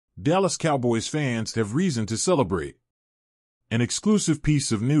Dallas Cowboys fans have reason to celebrate. An exclusive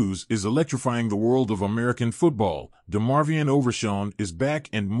piece of news is electrifying the world of American football. DeMarvion Overshown is back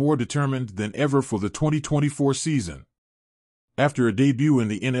and more determined than ever for the 2024 season. After a debut in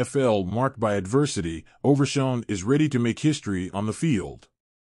the NFL marked by adversity, Overshown is ready to make history on the field.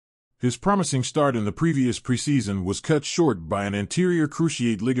 His promising start in the previous preseason was cut short by an anterior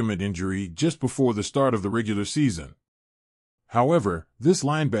cruciate ligament injury just before the start of the regular season. However, this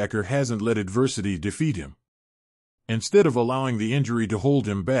linebacker hasn't let adversity defeat him. Instead of allowing the injury to hold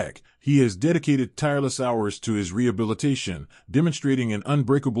him back, he has dedicated tireless hours to his rehabilitation, demonstrating an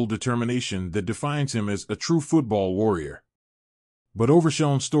unbreakable determination that defines him as a true football warrior. But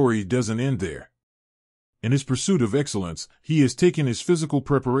Overshown's story doesn't end there. In his pursuit of excellence, he has taken his physical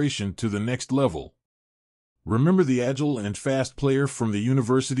preparation to the next level. Remember the agile and fast player from the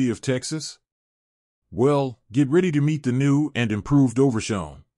University of Texas? Well, get ready to meet the new and improved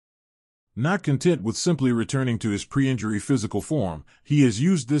Overshown. Not content with simply returning to his pre-injury physical form, he has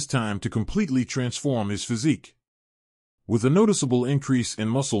used this time to completely transform his physique. With a noticeable increase in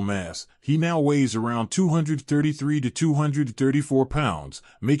muscle mass, he now weighs around 233 to 234 pounds,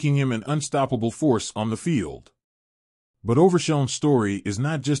 making him an unstoppable force on the field. But Overshown's story is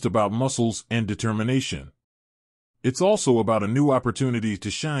not just about muscles and determination. It's also about a new opportunity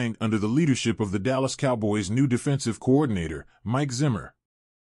to shine under the leadership of the Dallas Cowboys' new defensive coordinator, Mike Zimmer.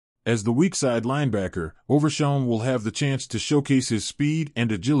 As the weak side linebacker, Overshown will have the chance to showcase his speed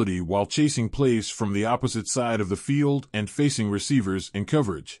and agility while chasing plays from the opposite side of the field and facing receivers in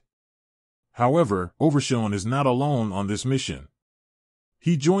coverage. However, Overshown is not alone on this mission.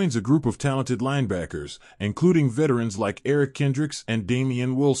 He joins a group of talented linebackers, including veterans like Eric Kendricks and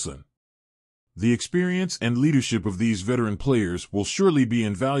Damian Wilson. The experience and leadership of these veteran players will surely be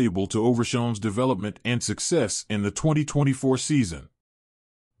invaluable to Overshown's development and success in the 2024 season.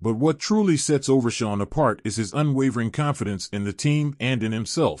 But what truly sets Overshown apart is his unwavering confidence in the team and in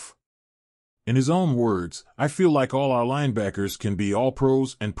himself. In his own words, "I feel like all our linebackers can be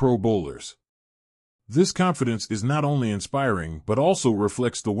all-pros and pro bowlers." This confidence is not only inspiring but also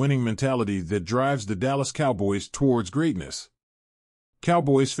reflects the winning mentality that drives the Dallas Cowboys towards greatness.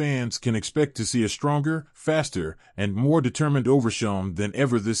 Cowboys fans can expect to see a stronger, faster, and more determined Overshown than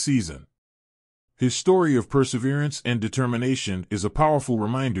ever this season. His story of perseverance and determination is a powerful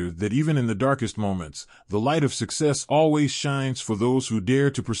reminder that even in the darkest moments, the light of success always shines for those who dare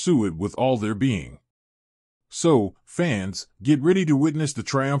to pursue it with all their being. So, fans, get ready to witness the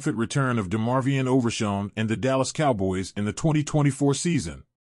triumphant return of DeMarvion Overshown and the Dallas Cowboys in the 2024 season.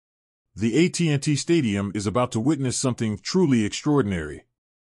 The AT&T Stadium is about to witness something truly extraordinary.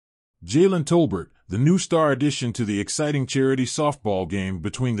 Jalen Tolbert, the new star addition to the exciting charity softball game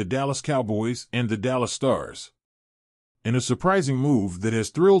between the Dallas Cowboys and the Dallas Stars. In a surprising move that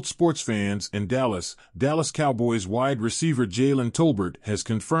has thrilled sports fans in Dallas, Dallas Cowboys wide receiver Jalen Tolbert has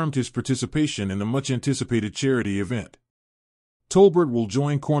confirmed his participation in the much-anticipated charity event. Tolbert will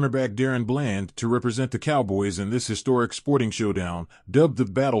join cornerback Darren Bland to represent the Cowboys in this historic sporting showdown, dubbed the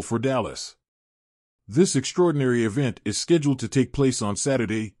Battle for Dallas. This extraordinary event is scheduled to take place on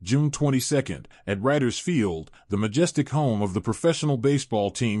Saturday, June 22nd, at Riders Field, the majestic home of the professional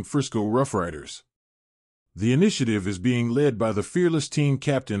baseball team Frisco Rough Riders. The initiative is being led by the fearless team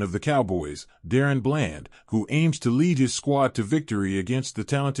captain of the Cowboys, Darren Bland, who aims to lead his squad to victory against the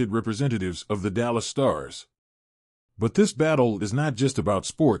talented representatives of the Dallas Stars. But this battle is not just about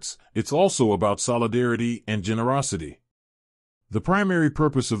sports, it's also about solidarity and generosity. The primary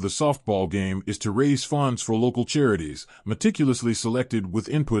purpose of the softball game is to raise funds for local charities, meticulously selected with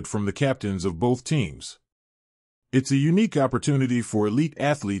input from the captains of both teams. It's a unique opportunity for elite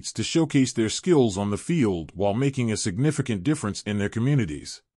athletes to showcase their skills on the field while making a significant difference in their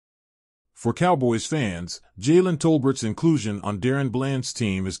communities. For Cowboys fans, Jalen Tolbert's inclusion on Darren Bland's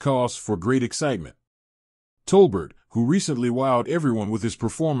team is cause for great excitement. Tolbert, who recently wowed everyone with his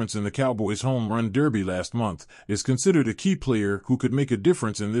performance in the Cowboys' home run derby last month, is considered a key player who could make a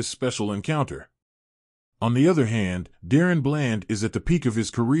difference in this special encounter. On the other hand, Darren Bland is at the peak of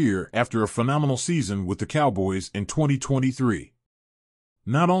his career after a phenomenal season with the Cowboys in 2023.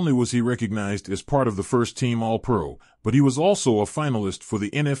 Not only was he recognized as part of the first-team All-Pro, but he was also a finalist for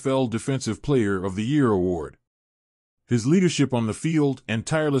the NFL Defensive Player of the Year award. His leadership on the field and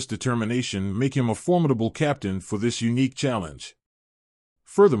tireless determination make him a formidable captain for this unique challenge.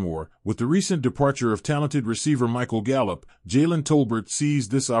 Furthermore, with the recent departure of talented receiver Michael Gallup, Jalen Tolbert sees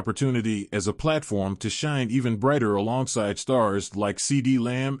this opportunity as a platform to shine even brighter alongside stars like CeeDee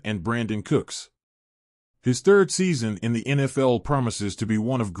Lamb and Brandon Cooks. His third season in the NFL promises to be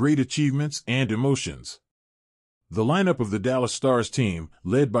one of great achievements and emotions. The lineup of the Dallas Stars team,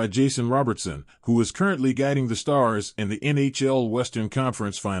 led by Jason Robertson, who is currently guiding the Stars in the NHL Western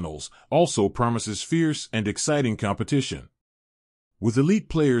Conference Finals, also promises fierce and exciting competition. With elite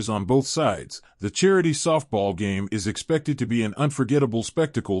players on both sides, the charity softball game is expected to be an unforgettable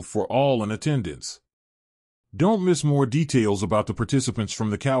spectacle for all in attendance. Don't miss more details about the participants from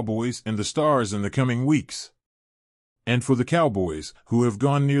the Cowboys and the Stars in the coming weeks. And for the Cowboys, who have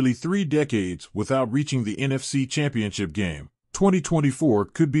gone nearly 3 decades without reaching the NFC Championship game, 2024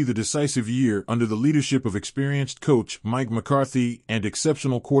 could be the decisive year under the leadership of experienced coach Mike McCarthy and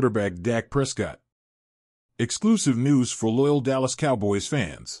exceptional quarterback Dak Prescott. Exclusive news for loyal Dallas Cowboys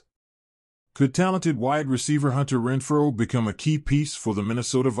fans. Could talented wide receiver Hunter Renfrow become a key piece for the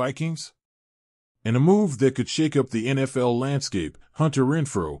Minnesota Vikings? In a move that could shake up the NFL landscape, Hunter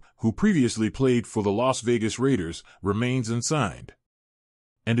Renfrow, who previously played for the Las Vegas Raiders, remains unsigned.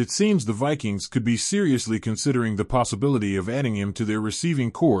 And it seems the Vikings could be seriously considering the possibility of adding him to their receiving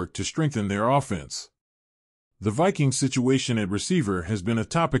core to strengthen their offense. The Vikings' situation at receiver has been a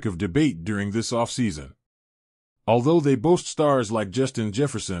topic of debate during this offseason. Although they boast stars like Justin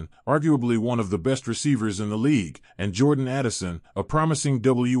Jefferson, arguably one of the best receivers in the league, and Jordan Addison, a promising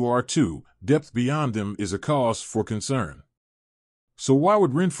WR2, depth beyond them is a cause for concern. So why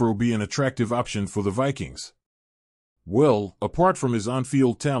would Renfrow be an attractive option for the Vikings? Well, apart from his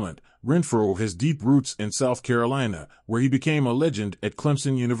on-field talent, Renfrow has deep roots in South Carolina, where he became a legend at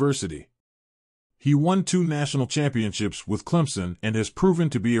Clemson University. He won 2 national championships with Clemson and has proven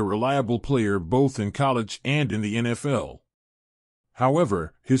to be a reliable player both in college and in the NFL.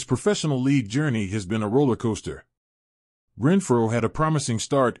 However, his professional league journey has been a roller coaster. Renfrow had a promising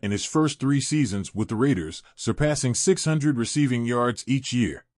start in his first 3 seasons with the Raiders, surpassing 600 receiving yards each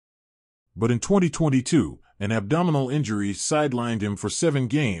year. But in 2022, an abdominal injury sidelined him for 7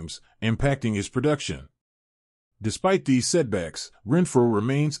 games, impacting his production. Despite these setbacks, Renfrow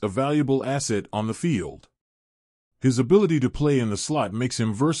remains a valuable asset on the field. His ability to play in the slot makes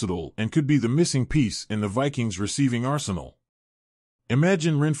him versatile and could be the missing piece in the Vikings' receiving arsenal.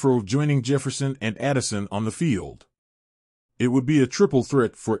 Imagine Renfrow joining Jefferson and Addison on the field. It would be a triple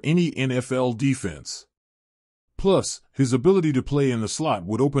threat for any NFL defense. Plus, his ability to play in the slot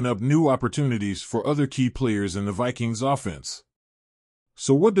would open up new opportunities for other key players in the Vikings' offense.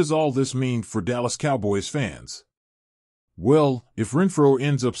 So what does all this mean for Dallas Cowboys fans? Well, if Renfrow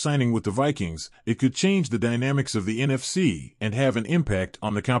ends up signing with the Vikings, it could change the dynamics of the NFC and have an impact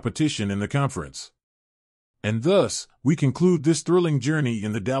on the competition in the conference. And thus, we conclude this thrilling journey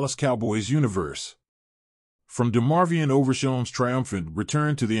in the Dallas Cowboys universe. From DeMarvion Overshown's triumphant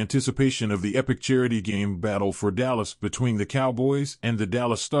return to the anticipation of the epic charity game battle for Dallas between the Cowboys and the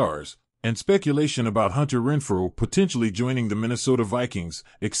Dallas Stars, and speculation about Hunter Renfrow potentially joining the Minnesota Vikings,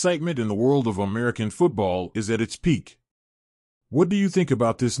 excitement in the world of American football is at its peak. What do you think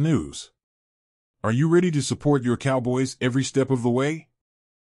about this news? Are you ready to support your Cowboys every step of the way?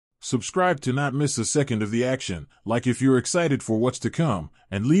 Subscribe to not miss a second of the action, like if you're excited for what's to come,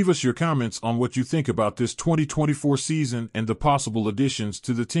 and leave us your comments on what you think about this 2024 season and the possible additions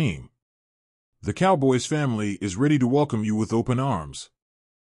to the team. The Cowboys family is ready to welcome you with open arms.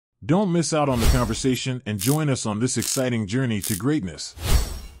 Don't miss out on the conversation and join us on this exciting journey to greatness.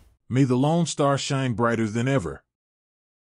 May the Lone Star shine brighter than ever.